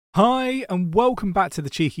Hi, and welcome back to the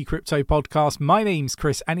Cheeky Crypto Podcast. My name's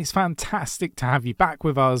Chris, and it's fantastic to have you back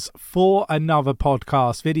with us for another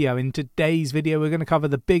podcast video. In today's video, we're going to cover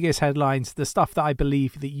the biggest headlines, the stuff that I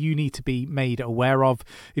believe that you need to be made aware of.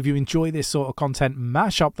 If you enjoy this sort of content,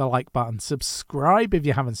 mash up the like button, subscribe if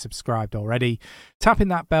you haven't subscribed already, tapping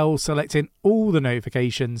that bell, selecting all the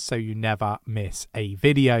notifications so you never miss a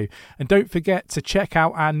video. And don't forget to check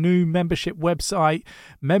out our new membership website,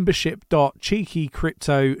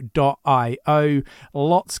 membership.cheekycrypto.io.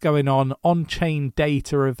 Lots going on-chain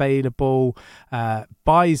data available,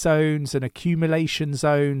 buy zones and accumulation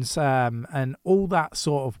zones, and all that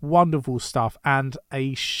sort of wonderful stuff, and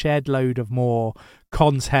a shed load of more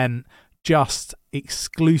content, just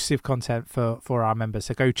exclusive content for our members.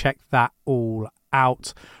 So go check that all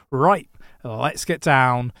out. Right, let's get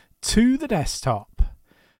down to the desktop.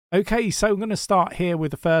 Okay, so I'm going to start here with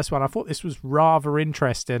the first one. I thought this was rather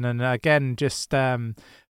interesting, and again, just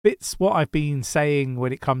fits what I've been saying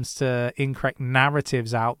when it comes to incorrect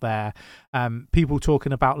narratives out there. People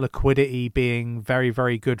talking about liquidity being very,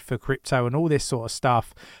 very good for crypto and all this sort of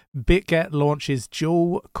stuff. BitGet launches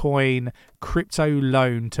dual coin crypto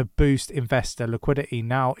loan to boost investor liquidity.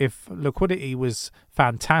 Now, if liquidity was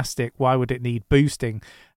fantastic, why would it need boosting?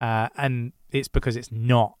 And it's because it's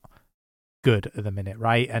not good at the minute,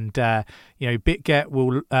 right? And BitGet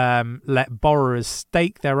will let borrowers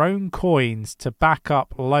stake their own coins to back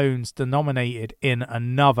up loans denominated in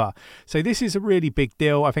another. So this is a really big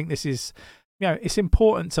deal. I think this is, it's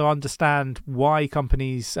important to understand why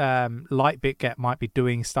companies like BitGet might be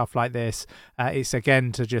doing stuff like this. It's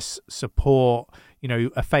again to just support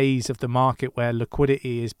a phase of the market where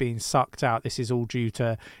liquidity is being sucked out. This is all due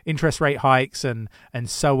to interest rate hikes and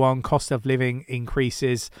so on, cost of living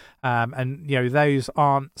increases, and those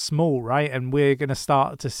aren't small, right? And we're going to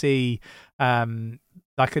start to see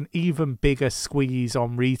like an even bigger squeeze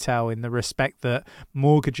on retail in the respect that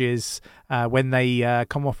mortgages, when they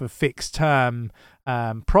come off of fixed term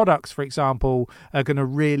products, for example, are going to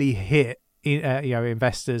really hit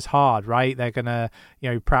investors hard, right? They're gonna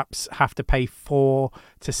perhaps have to pay £400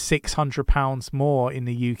 to £600 more in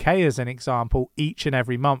the UK, as an example, each and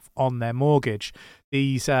every month on their mortgage.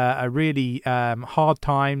 These are really hard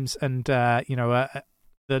times, and the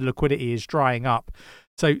liquidity is drying up.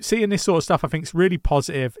 So seeing this sort of stuff, I think, is really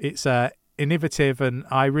positive. It's innovative, and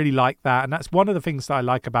I really like that, and that's one of the things that I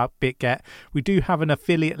like about BitGet. We do have an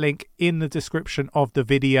affiliate link in the description of the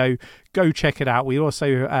video. Go check it out. We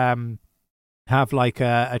also have like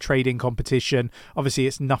a trading competition. Obviously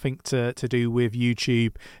it's nothing to do with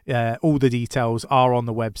YouTube. All the details are on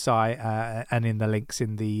the website and in the links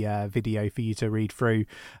in the video for you to read through,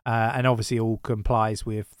 and obviously all complies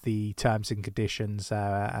with the terms and conditions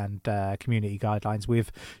and community guidelines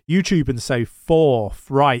with YouTube and so forth.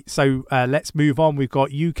 Right, so let's move on. We've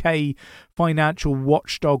got UK financial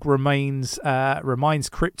watchdog reminds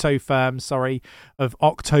crypto firms of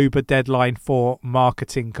October deadline for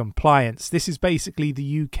marketing compliance. This is basically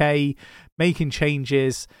the UK making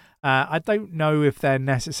changes. I don't know if they're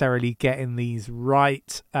necessarily getting these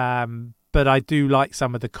right, but I do like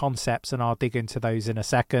some of the concepts, and I'll dig into those in a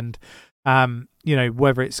second.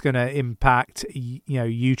 Whether it's going to impact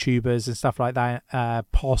YouTubers and stuff like that,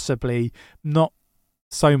 possibly not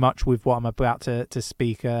so much with what I'm about to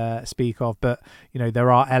speak of, but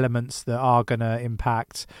there are elements that are going to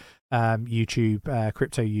impact YouTube,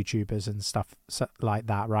 crypto YouTubers and stuff like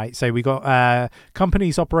that, right? So we got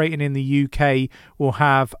companies operating in the UK will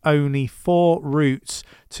have only 4 routes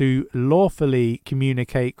to lawfully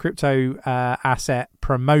communicate crypto asset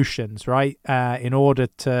promotions, right? In order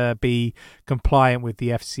to be compliant with the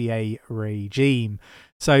FCA regime.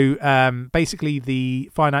 So basically the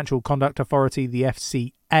Financial Conduct Authority, the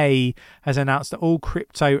FCA, has announced that all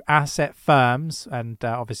crypto asset firms, and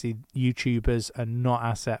obviously YouTubers are not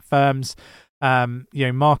asset firms,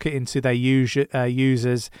 marketing to their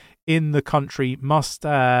users in the country must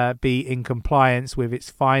be in compliance with its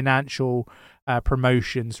financial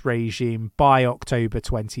promotions regime by October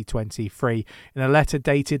 2023. In a letter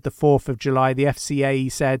dated the 4th of July, the FCA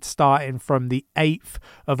said starting from the 8th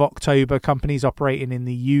of October, companies operating in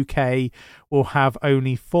the UK will have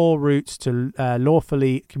only 4 routes to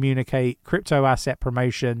lawfully communicate crypto asset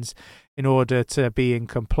promotions in order to be in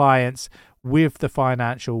compliance with the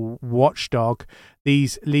financial watchdog.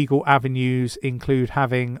 These legal avenues include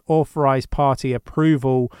having authorized party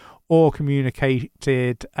approval or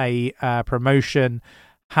communicated a promotion,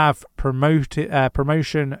 have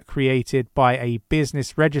promotion created by a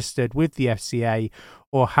business registered with the FCA,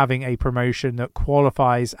 or having a promotion that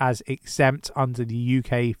qualifies as exempt under the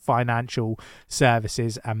UK Financial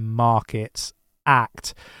Services and Markets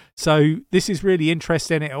Act. So this is really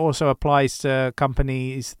interesting. It also applies to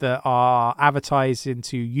companies that are advertising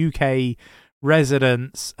to UK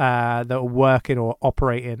residents that are working or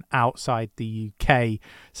operating outside the UK.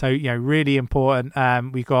 So, really important.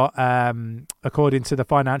 We got, according to the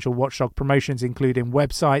Financial Watchdog, promotions including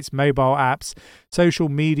websites, mobile apps, social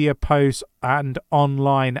media posts, and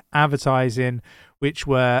online advertising, which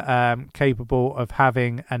were capable of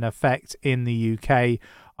having an effect in the UK,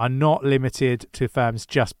 are not limited to firms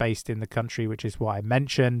just based in the country, which is what I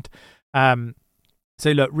mentioned.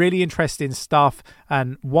 So look, really interesting stuff.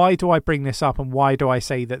 And why do I bring this up, and why do I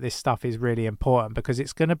say that this stuff is really important? Because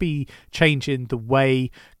it's going to be changing the way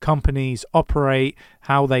companies operate,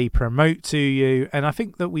 how they promote to you. And I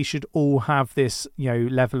think that we should all have this,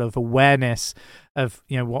 level of awareness of,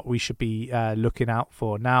 what we should be looking out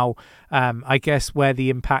for. Now, I guess where the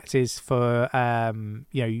impact is for,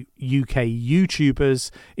 UK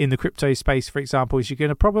YouTubers in the crypto space, for example, is you're going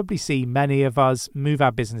to probably see many of us move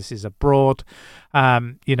our businesses abroad.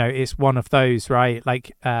 It's one of those, right?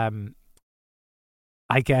 Like, I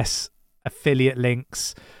guess affiliate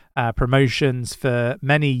links, promotions for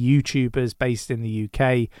many YouTubers based in the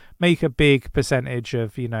UK make a big percentage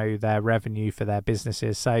of, their revenue for their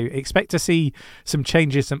businesses. So expect to see some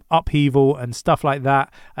changes, some upheaval and stuff like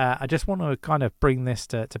that. I just want to kind of bring this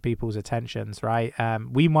to people's attentions, right?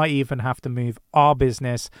 We might even have to move our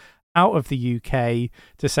business out of the UK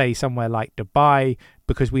to, say, somewhere like Dubai,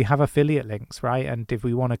 because we have affiliate links, right? And if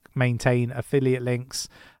we want to maintain affiliate links,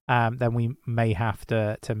 then we may have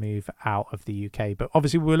to move out of the UK. But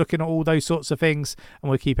obviously we're looking at all those sorts of things, and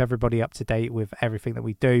we'll keep everybody up to date with everything that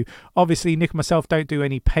we do. Obviously, Nick and myself don't do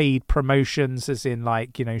any paid promotions, as in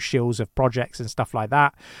like, shills of projects and stuff like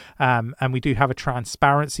that. And we do have a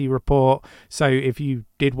transparency report. So if you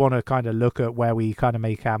did want to kind of look at where we kind of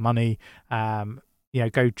make our money,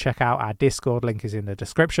 go check out our Discord. Link is in the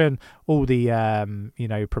description. All the,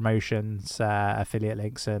 promotions, affiliate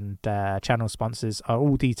links and channel sponsors are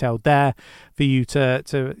all detailed there for you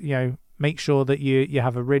to make sure that you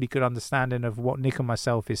have a really good understanding of what Nick and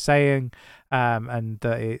myself is saying, and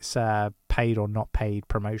that it's paid or not paid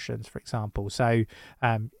promotions, for example. So,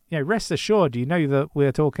 rest assured, that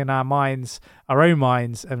we're talking our own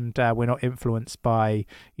minds, and we're not influenced by,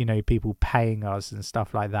 people paying us and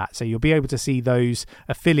stuff like that. So you'll be able to see those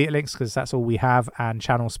affiliate links, because that's all we have, and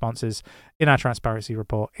channel sponsors in our transparency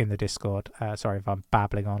report in the Discord. Sorry if I'm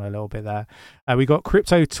babbling on a little bit there. We got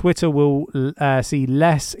crypto. Twitter will see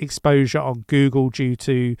less exposure on Google due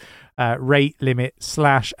to rate limit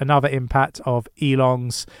 / another impact of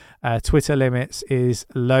Elon's Twitter limits is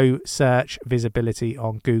low search visibility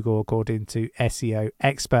on Google, according to SEO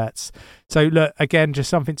experts. So look, again, just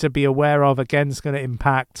something to be aware of. Again, it's going to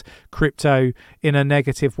impact crypto in a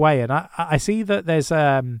negative way. And I see that there's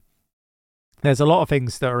a lot of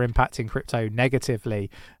things that are impacting crypto negatively,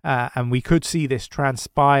 and we could see this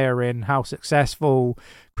transpire in how successful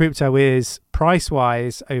crypto is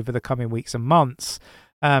price-wise over the coming weeks and months.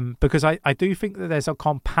 Because I do think that there's a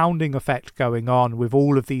compounding effect going on with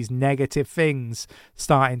all of these negative things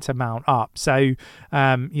starting to mount up. So,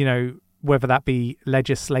 whether that be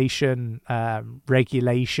legislation,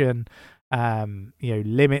 regulation,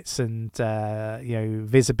 limits and,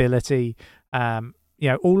 visibility,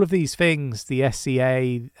 all of these things, the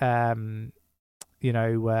SCA,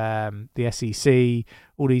 the SEC,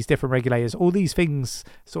 all these different regulators, all these things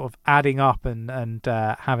sort of adding up and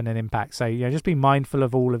having an impact. So, just be mindful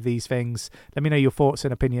of all of these things. Let me know your thoughts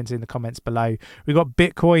and opinions in the comments below. We've got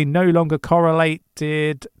Bitcoin no longer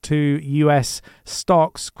correlated to US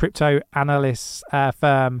stocks. Crypto analysts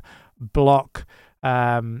firm Block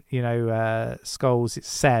Skulls, it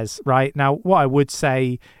says. Right now, what I would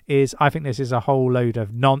say is I think this is a whole load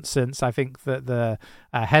of nonsense. I think that the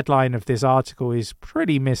headline of this article is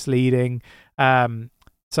pretty misleading.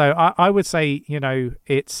 So I would say,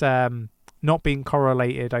 it's not been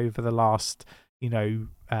correlated over the last 3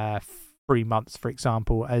 months, for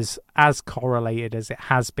example, as correlated as it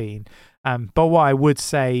has been. But what I would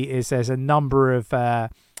say is there's a number of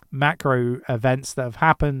macro events that have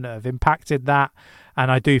happened that have impacted that, and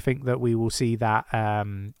I do think that we will see that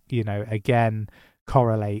again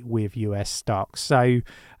correlate with US stocks. So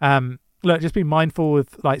look, just be mindful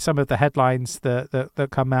with like some of the headlines that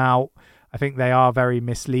come out. I think they are very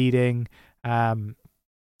misleading. The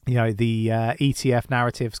ETF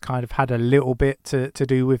narratives kind of had a little bit to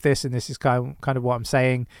do with this, and this is kind of what I'm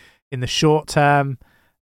saying. In the short term,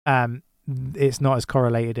 it's not as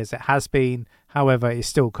correlated as it has been. However, it's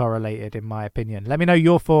still correlated in my opinion. Let me know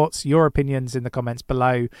your thoughts, your opinions in the comments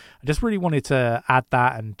below. I just really wanted to add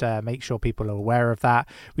that and make sure people are aware of that.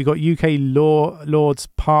 We got UK Lords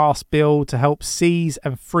pass bill to help seize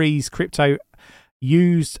and freeze crypto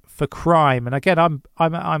used for crime. And again,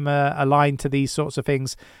 I'm aligned to these sorts of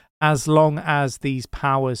things as long as these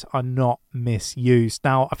powers are not misused.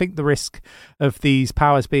 Now, I think the risk of these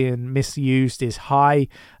powers being misused is high.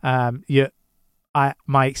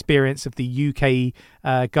 My experience of the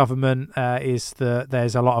UK government is that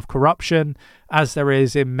there's a lot of corruption, as there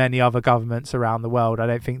is in many other governments around the world. I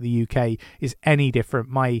don't think the UK is any different.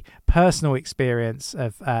 My personal experience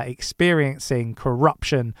of experiencing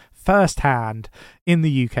corruption firsthand in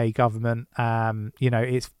the UK government,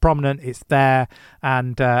 it's prominent, it's there,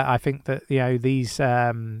 and I think that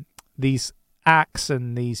these acts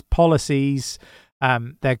and these policies,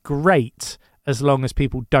 they're great as long as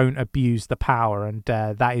people don't abuse the power, and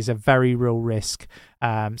that is a very real risk.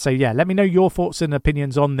 So let me know your thoughts and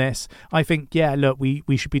opinions on this. I think look,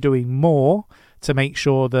 we should be doing more to make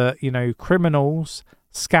sure that criminals,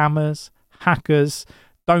 scammers, hackers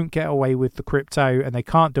don't get away with the crypto and they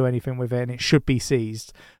can't do anything with it, and it should be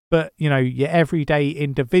seized. But your everyday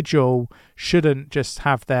individual shouldn't just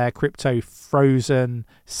have their crypto frozen,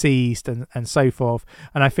 seized, and so forth.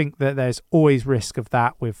 And I think that there's always risk of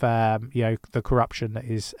that with the corruption that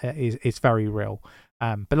is very real.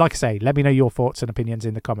 But like I say, let me know your thoughts and opinions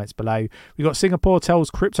in the comments below. We got Singapore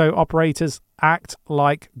tells crypto operators act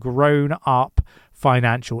like grown-up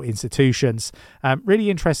financial institutions. Really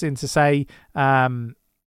interesting to say.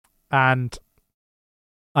 And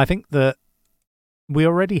I think that we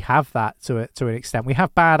already have that to an extent. We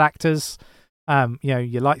have bad actors,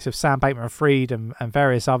 your likes of Sam Bankman-Fried and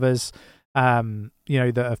various others, that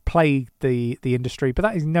have plagued the industry. But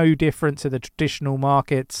that is no different to the traditional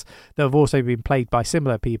markets that have also been plagued by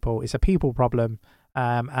similar people. It's a people problem.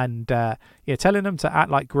 Telling them to act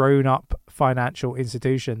like grown-up financial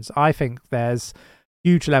institutions, I think there's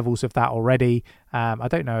huge levels of that already. I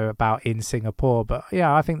don't know about in Singapore, but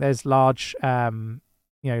I think there's large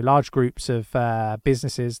groups of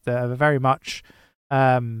businesses that are very much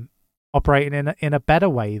operating in a better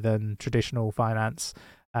way than traditional finance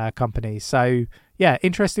companies. So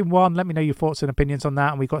interesting one. Let me know your thoughts and opinions on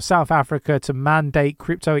that. And we've got South Africa to mandate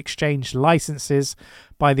crypto exchange licenses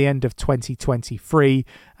by the end of 2023.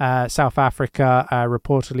 South Africa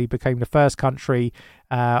reportedly became the first country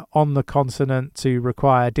on the continent to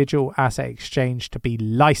require digital asset exchange to be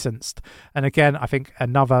licensed. And again, I think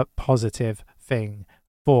another positive thing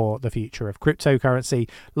for the future of cryptocurrency.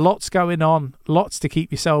 Lots going on, lots to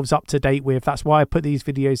keep yourselves up to date with. That's why I put these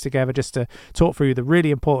videos together, just to talk through the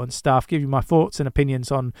really important stuff, give you my thoughts and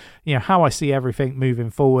opinions on how I see everything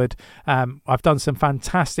moving forward. I've done some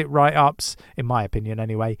fantastic write-ups, in my opinion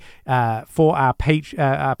anyway, for our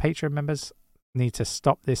Patreon members. Need to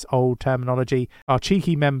stop this old terminology. Our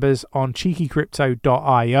cheeky members on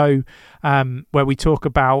cheekycrypto.io, where we talk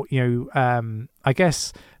about I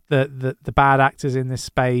guess the bad actors in this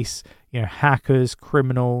space, hackers,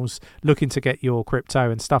 criminals looking to get your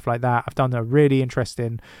crypto and stuff like that. I've done a really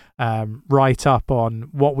interesting write-up on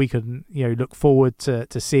what we can look forward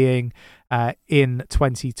to seeing in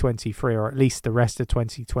 2023, or at least the rest of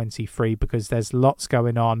 2023, because there's lots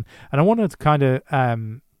going on. And I wanted to kind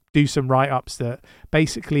of do some write-ups that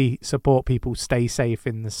basically support people stay safe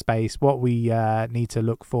in the space, what we need to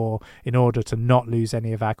look for in order to not lose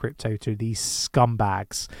any of our crypto to these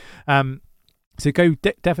scumbags. So go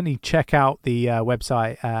definitely check out the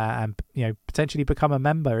website and potentially become a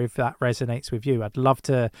member if that resonates with you. I'd love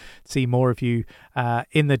to see more of you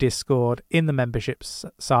in the Discord, in the memberships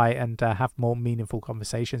site, and have more meaningful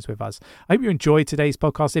conversations with us. I hope you enjoyed today's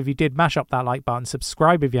podcast. If you did, mash up that like button,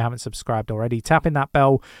 subscribe if you haven't subscribed already, tapping that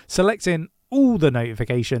bell, selecting all the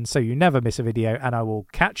notifications so you never miss a video, and I will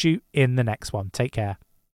catch you in the next one. Take care.